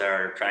always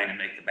are trying to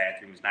make the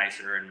bathrooms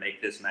nicer and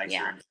make this nicer.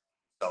 Yeah, And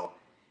so,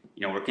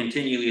 we're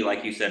continually,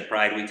 like you said,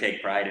 we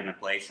take pride in a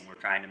place and we're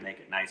trying to make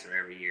it nicer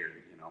every year.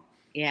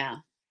 yeah,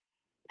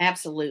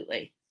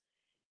 absolutely.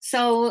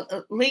 So,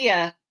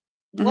 Leah,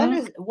 Hmm.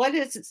 what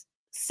is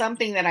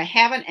something that I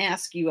haven't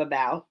asked you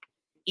about,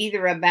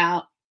 either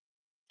about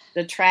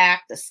the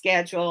track, the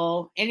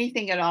schedule,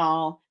 anything at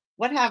all?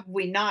 What have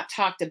we not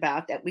talked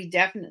about that we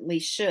definitely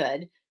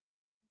should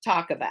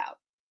talk about?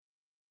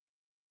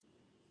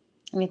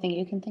 Anything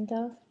you can think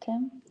of,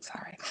 Tim?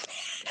 Sorry.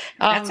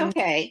 That's Um,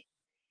 okay.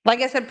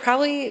 like I said,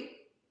 probably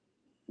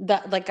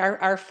like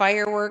our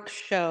fireworks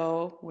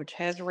show, which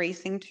has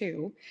racing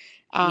too,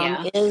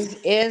 Yeah.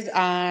 is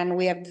on.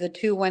 We have the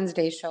two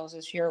Wednesday shows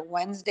this year.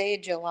 Wednesday,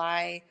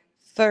 July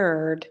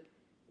 3rd,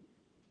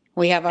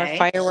 we have our Okay.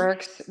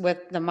 fireworks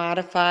with the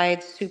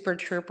modified Super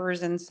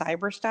Troopers and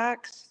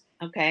Cyberstocks.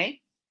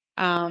 Okay.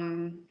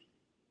 Um,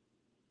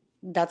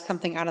 that's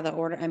something out of the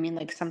order. I mean,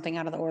 like something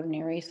out of the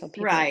ordinary. So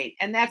people, Right.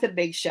 And that's a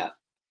big show.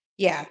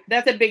 yeah.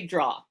 That's a big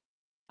draw.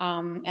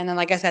 And then,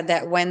 like I said,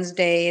 that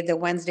Wednesday, the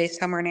Wednesday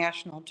Summer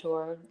National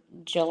Tour,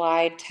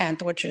 July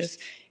 10th, which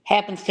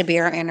happens to be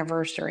our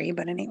anniversary.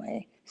 But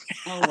anyway,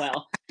 Oh,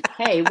 well.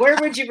 Hey, where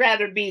would you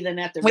rather be than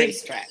at the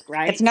racetrack,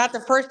 right? it's not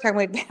the first time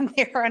we've been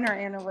there on our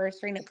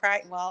anniversary. And it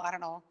probably, well, I don't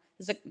know.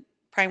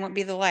 Probably won't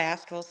be the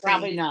last. We'll see.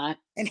 Probably not.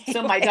 Anyway.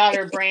 So my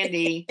daughter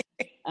Brandy,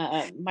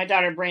 her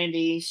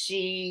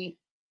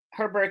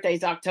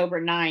birthday's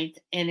October 9th,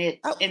 and it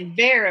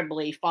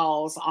invariably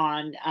falls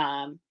on,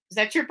 is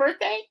that your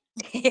birthday?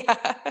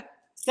 Yeah.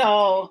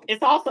 So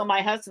it's also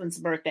my husband's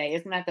birthday.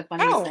 Isn't that the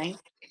funniest thing?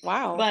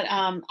 Wow. But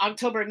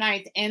October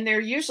 9th, and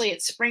they're usually at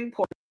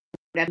Springport,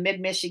 at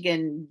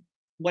Mid-Michigan,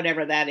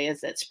 whatever that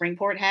is that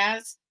Springport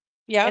has.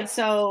 Yeah. And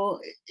so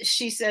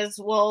she says,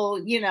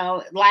 well,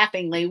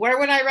 laughingly, where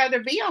would I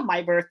rather be on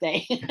my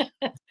birthday?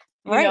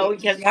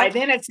 Because by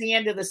then it's the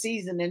end of the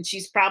season and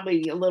she's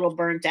probably a little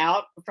burnt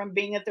out from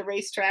being at the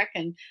racetrack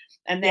and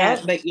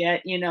that, but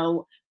yet,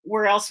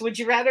 where else would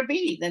you rather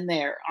be than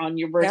there on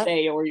your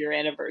birthday or your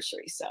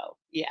anniversary? So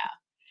yeah,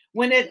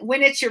 when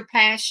it's your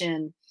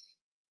passion,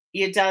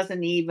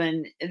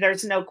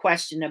 there's no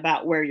question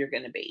about where you're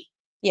going to be.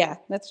 Yeah,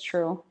 that's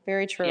true.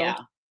 Very true. Yeah.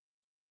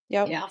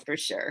 Yep. Yeah, for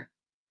sure.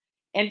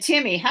 And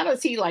Timmy, how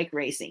does he like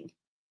racing?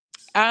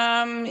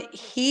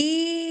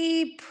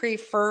 He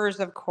prefers,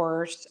 of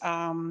course,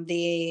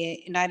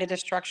 the United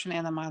Destruction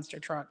and the monster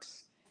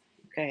trucks.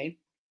 Okay.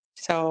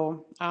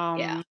 So,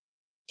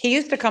 he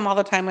used to come all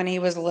the time when he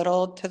was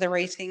little to the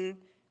racing,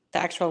 the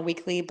actual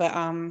weekly, but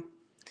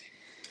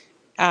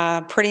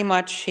pretty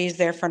much he's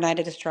there for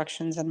United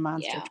Destructions and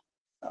monster trucks.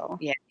 So,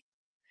 yeah.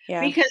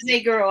 Because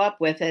they grow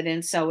up with it,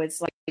 and so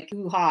it's like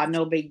hoo-ha,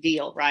 no big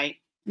deal, right?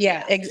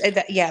 Yeah,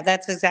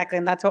 that's exactly,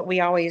 and that's what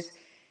we always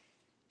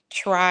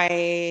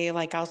try.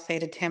 Like I'll say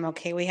to Tim,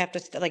 okay, we have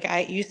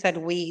to you said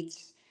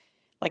weeds.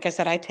 Like I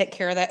said, I take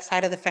care of that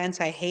side of the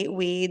fence. I hate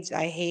weeds.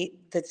 I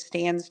hate the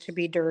stands to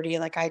be dirty.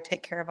 Like I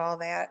take care of all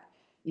that.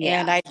 Yeah.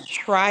 And I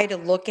try to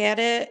look at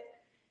it.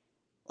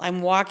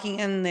 I'm walking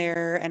in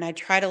there and I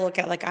try to look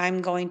at, like,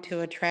 I'm going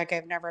to a track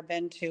I've never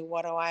been to.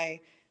 What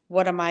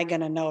am I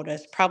going to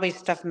notice? Probably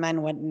stuff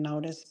men wouldn't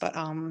notice, but,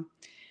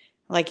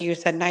 like you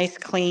said, nice,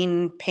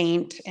 clean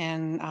paint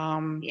and,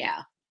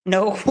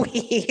 no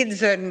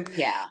weeds and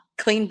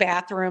clean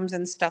bathrooms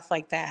and stuff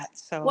like that.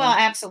 So, well,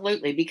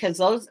 absolutely. Because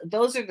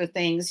those are the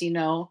things,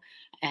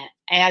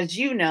 as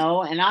you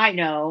know, and I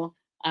know,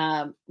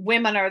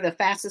 women are the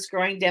fastest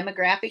growing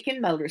demographic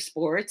in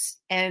motorsports.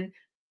 And,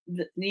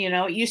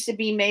 it used to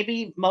be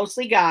maybe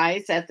mostly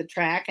guys at the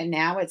track. And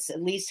now it's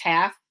at least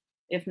half,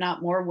 if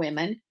not more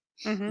women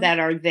that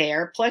are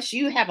there. Plus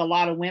you have a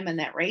lot of women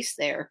that race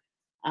there.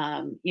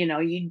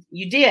 You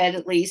did,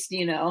 at least,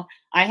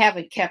 I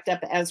haven't kept up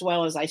as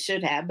well as I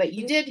should have, but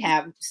you did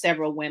have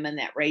several women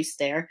that raced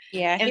there.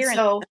 Yeah. And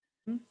so,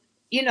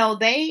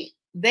 they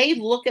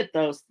look at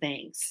those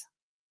things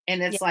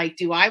and it's like,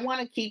 do I want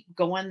to keep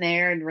going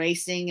there and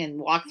racing and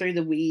walk through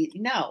the weed?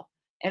 No.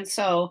 And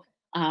so,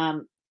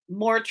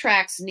 more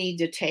tracks need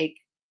to take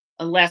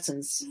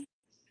lessons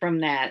from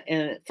that.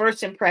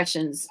 First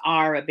impressions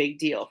are a big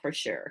deal for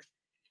sure.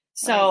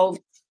 So,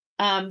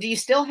 do you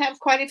still have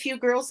quite a few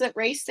girls that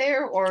race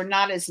there or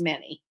not as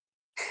many?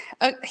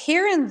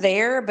 Here and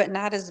there, but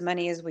not as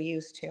many as we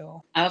used to.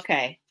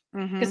 Okay.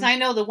 Because I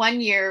know the one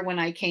year when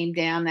I came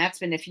down, that's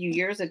been a few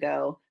years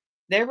ago,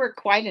 there were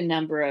quite a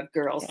number of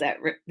girls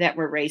that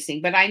were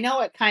racing, but I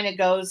know it kind of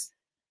goes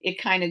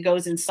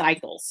in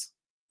cycles.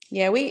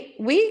 Yeah,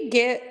 we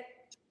get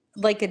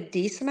like a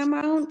decent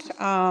amount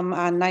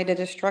on Night of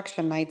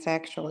Destruction nights,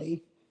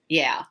 actually.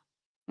 Yeah.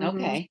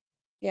 Okay.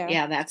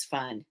 Yeah, that's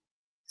fun.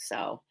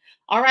 So,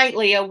 all right,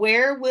 Leah,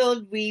 where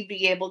will we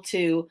be able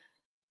to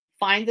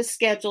find the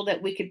schedule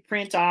that we could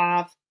print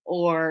off,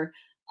 or,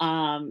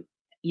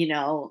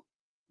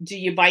 do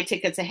you buy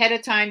tickets ahead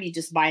of time? You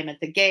just buy them at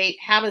the gate.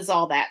 How does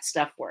all that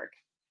stuff work?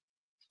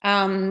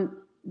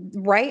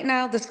 Right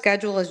now, the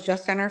schedule is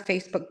just on our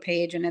Facebook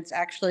page, and it's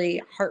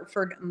actually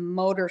Hartford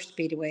Motor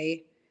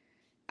Speedway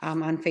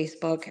on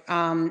Facebook.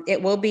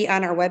 It will be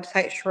on our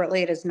website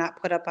shortly. It is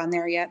not put up on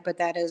there yet, but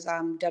that is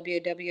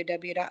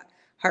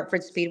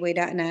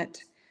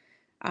www.hartfordspeedway.net.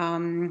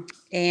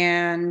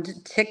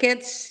 And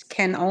tickets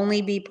can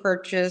only be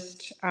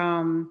purchased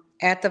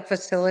at the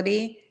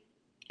facility.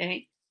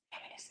 Okay.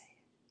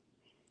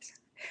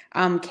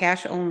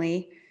 Cash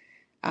only.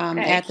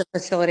 At the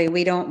facility.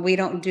 We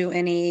don't do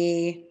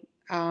any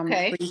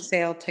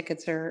pre-sale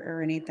tickets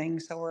or anything.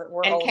 So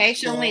we're and old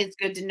cash school. only is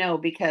good to know,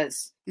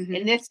 because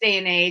in this day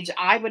and age,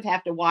 I would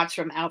have to watch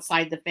from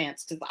outside the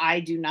fence because I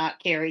do not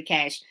carry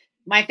cash.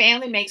 My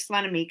family makes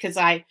fun of me because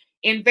I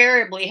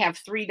invariably have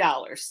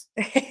 $3.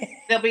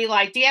 They'll be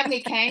like, do you have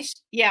any cash?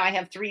 Yeah, I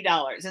have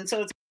 $3. And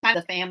so it's kind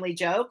of a family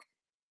joke.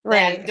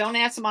 Right. Don't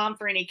ask mom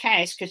for any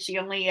cash because she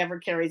only ever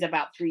carries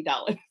about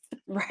 $3.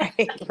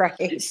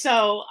 Right.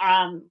 So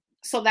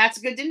that's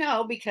good to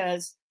know,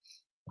 because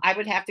I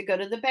would have to go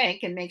to the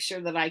bank and make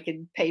sure that I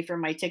could pay for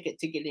my ticket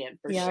to get in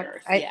for Yeah,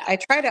 sure. I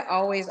try to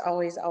always,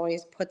 always,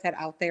 always put that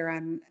out there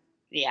on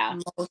Yeah.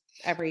 most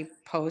every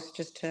post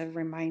just to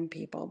remind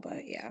people.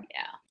 But yeah,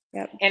 Yeah.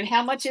 yep. And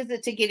how much is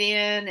it to get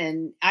in?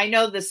 And I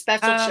know the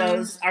special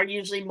shows are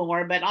usually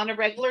more, but on a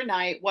regular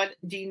night, what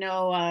do you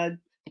know?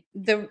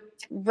 The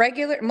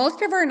regular,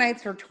 most of our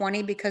nights are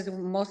 20 because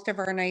most of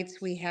our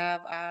nights we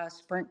have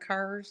sprint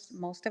cars,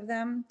 most of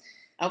them.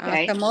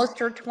 Okay. So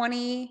most are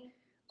 20.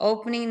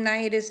 Opening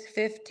night is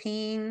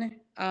 15.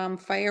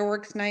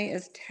 Fireworks night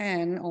is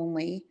 10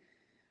 only.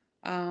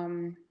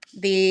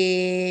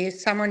 The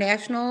Summer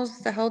Nationals,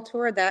 the Hell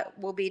Tour, that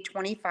will be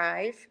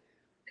 25.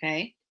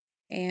 Okay.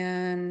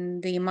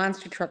 And the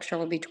Monster Truck Show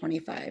will be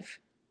 25.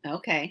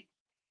 Okay.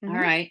 All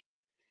Mhm. right.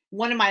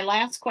 One of my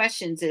last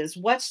questions is,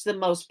 what's the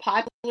most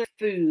popular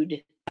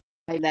food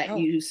that Oh.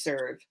 you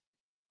serve?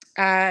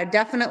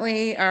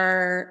 Definitely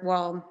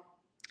well,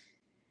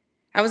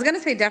 I was going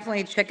to say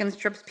definitely chicken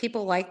strips.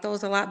 People like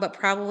those a lot, but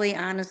probably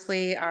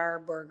honestly are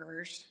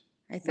burgers,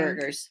 I think.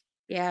 Burgers.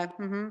 Yeah.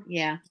 Mm-hmm.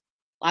 Yeah.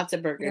 Lots of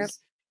Yep. burgers.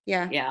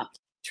 Yeah. Yeah.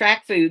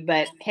 Track food,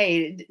 but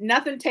hey,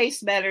 nothing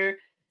tastes better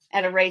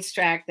at a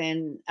racetrack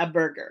than a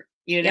burger,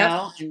 you Yep.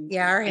 know?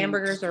 Yeah, our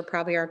hamburgers are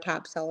probably our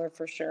top seller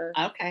for sure.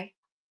 Okay.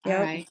 All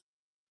Yep. right.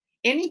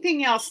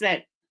 Anything else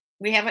that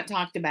we haven't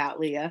talked about,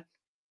 Leah?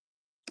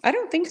 I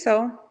don't think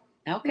so.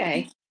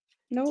 Okay.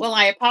 Nope. Well,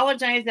 I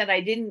apologize that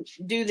I didn't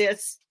do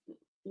this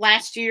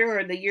last year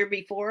or the year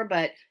before,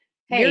 but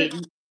hey,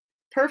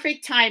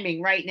 perfect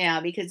timing right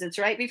now because it's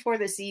right before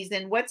the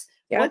season. What's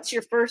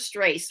your first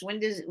race? When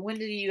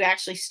do you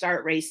actually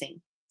start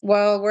racing?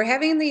 Well, we're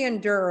having the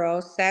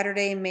Enduro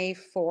Saturday, May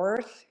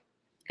 4th.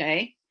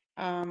 Okay.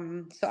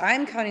 So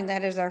I'm counting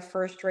that as our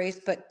first race,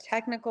 but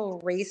technical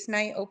race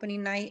night,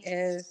 opening night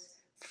is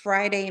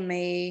Friday,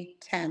 May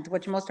 10th,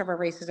 which most of our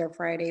races are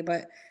Friday,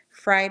 but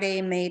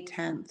Friday, May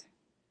 10th.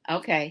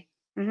 Okay.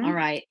 Mhm. All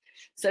right.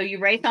 So you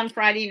race on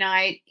Friday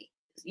night.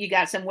 You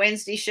got some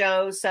Wednesday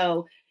shows.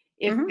 So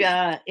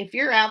if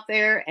you're out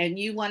there and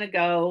you want to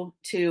go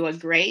to a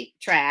great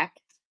track,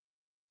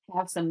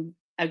 have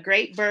a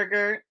great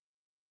burger,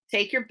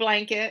 take your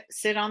blanket,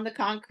 sit on the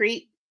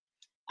concrete.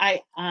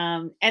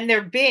 And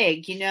they're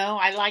big,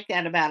 I like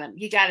that about them.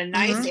 You got a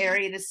nice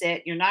area to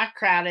sit. You're not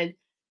crowded,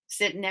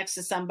 sitting next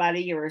to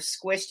somebody or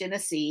squished in a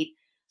seat.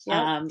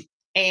 Yep.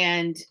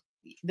 And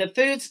the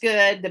food's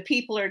good. The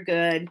people are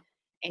good.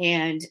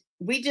 And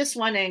we just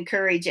want to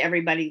encourage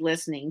everybody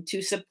listening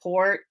to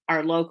support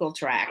our local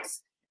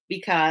tracks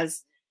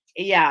because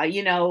we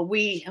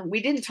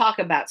didn't talk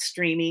about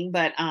streaming,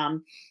 but a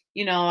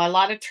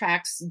lot of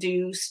tracks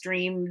do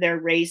stream their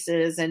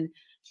races and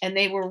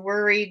they were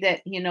worried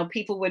that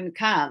people wouldn't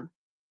come.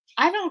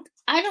 I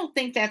don't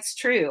think that's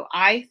true.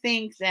 I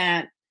think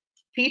that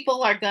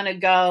people are going to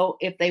go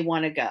if they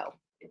want to go.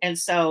 And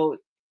so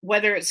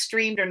whether it's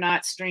streamed or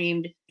not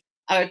streamed,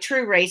 a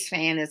true race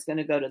fan is going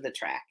to go to the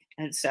track.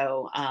 And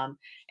so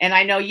and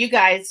I know you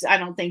guys, I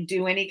don't think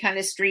do any kind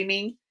of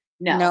streaming.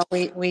 No,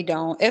 we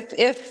don't.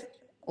 If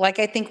like,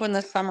 I think when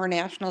the Summer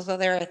Nationals are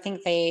there, I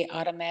think they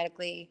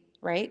automatically,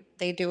 right?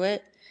 They do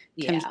it.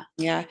 Yeah.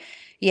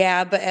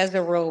 Yeah. But as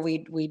a rule,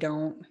 we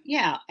don't.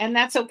 Yeah. And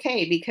that's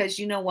okay because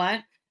you know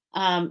what?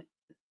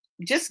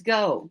 Just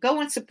go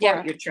and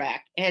support your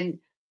track. And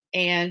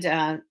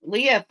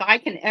Leah, if I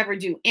can ever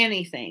do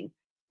anything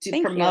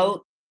to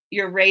promote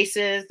your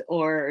races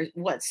or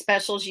what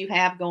specials you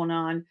have going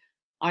on,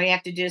 all you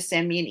have to do is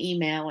send me an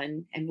email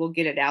and we'll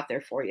get it out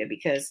there for you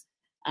because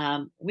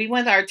we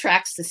want our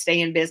tracks to stay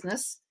in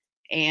business.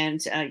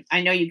 And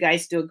I know you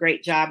guys do a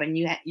great job and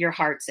your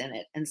heart's in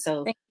it. And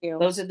so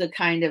those are the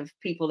kind of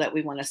people that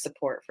we want to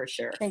support for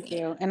sure. Thank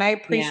you. And I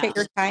appreciate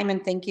your time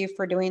and thank you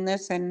for doing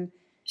this. And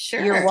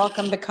sure, you're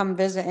welcome to come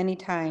visit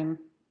anytime.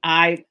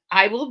 I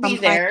will be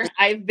there.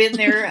 I've been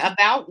there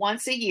about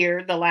once a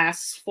year, the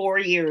last 4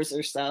 years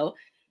or so.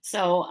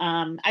 So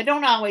I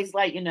don't always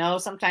let you know.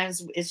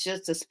 Sometimes it's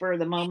just a spur of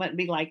the moment and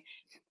be like,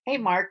 hey,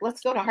 Mark,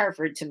 let's go to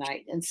Hartford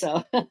tonight. And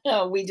so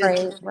we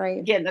just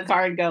get in the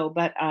car and go.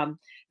 But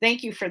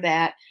thank you for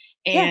that.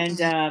 And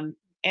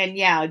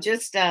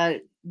just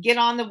get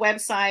on the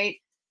website,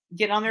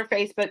 get on their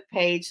Facebook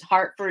page.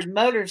 Hartford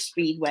Motor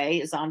Speedway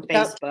is on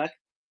Facebook.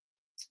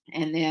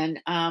 And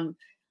then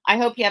I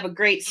hope you have a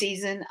great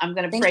season. I'm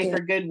going to pray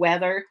for good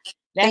weather.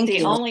 That's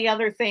the only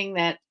other thing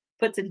that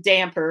puts a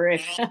damper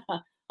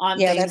on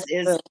things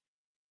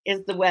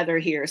is the weather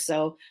here.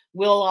 So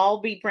we'll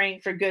all be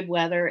praying for good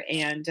weather.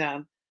 And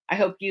I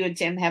hope you and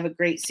Tim have a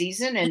great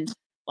season. And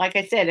like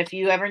I said, if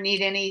you ever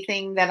need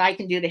anything that I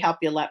can do to help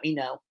you, let me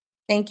know.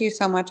 Thank you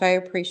so much. I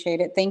appreciate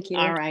it. Thank you.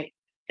 All right.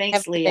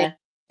 Thanks, Leah.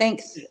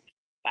 Thanks.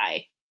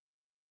 Bye.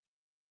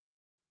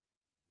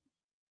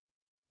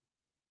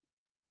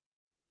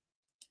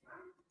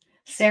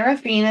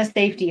 Serafina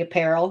Safety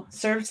Apparel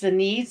serves the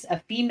needs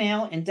of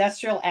female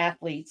industrial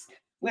athletes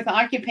with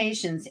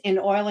occupations in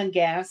oil and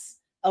gas,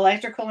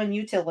 electrical and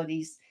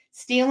utilities,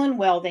 steel and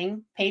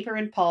welding, paper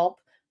and pulp,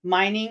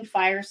 mining,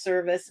 fire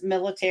service,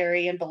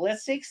 military and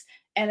ballistics,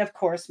 and of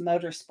course,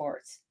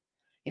 motorsports.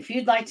 If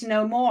you'd like to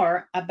know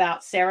more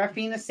about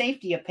Serafina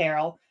Safety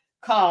Apparel,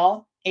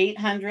 call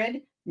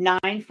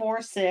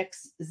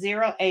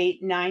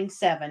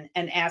 800-946-0897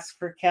 and ask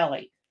for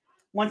Kelly.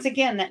 Once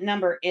again, that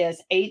number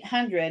is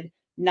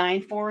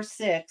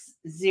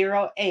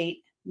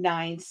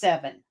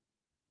 800-946-0897.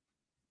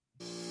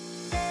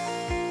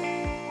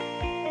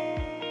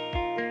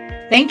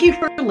 Thank you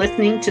for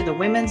listening to the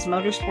Women's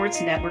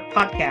Motorsports Network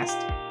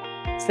podcast.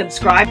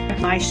 Subscribe to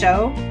my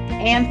show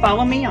and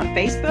follow me on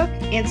Facebook,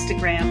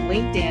 Instagram,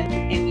 LinkedIn,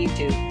 and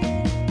YouTube.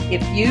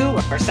 If you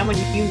or someone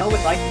you know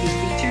would like to be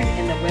featured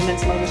in the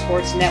Women's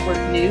Motorsports Network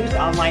News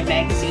online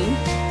magazine,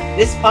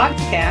 this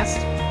podcast,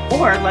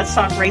 or Let's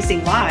Talk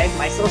Racing Live,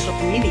 my social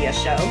media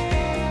show,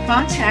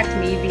 contact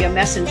me via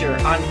Messenger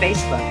on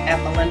Facebook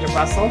at Melinda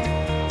Russell,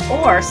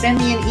 or send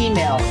me an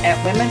email at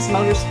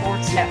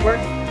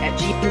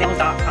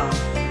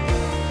womensmotorsportsnetwork@gmail.com.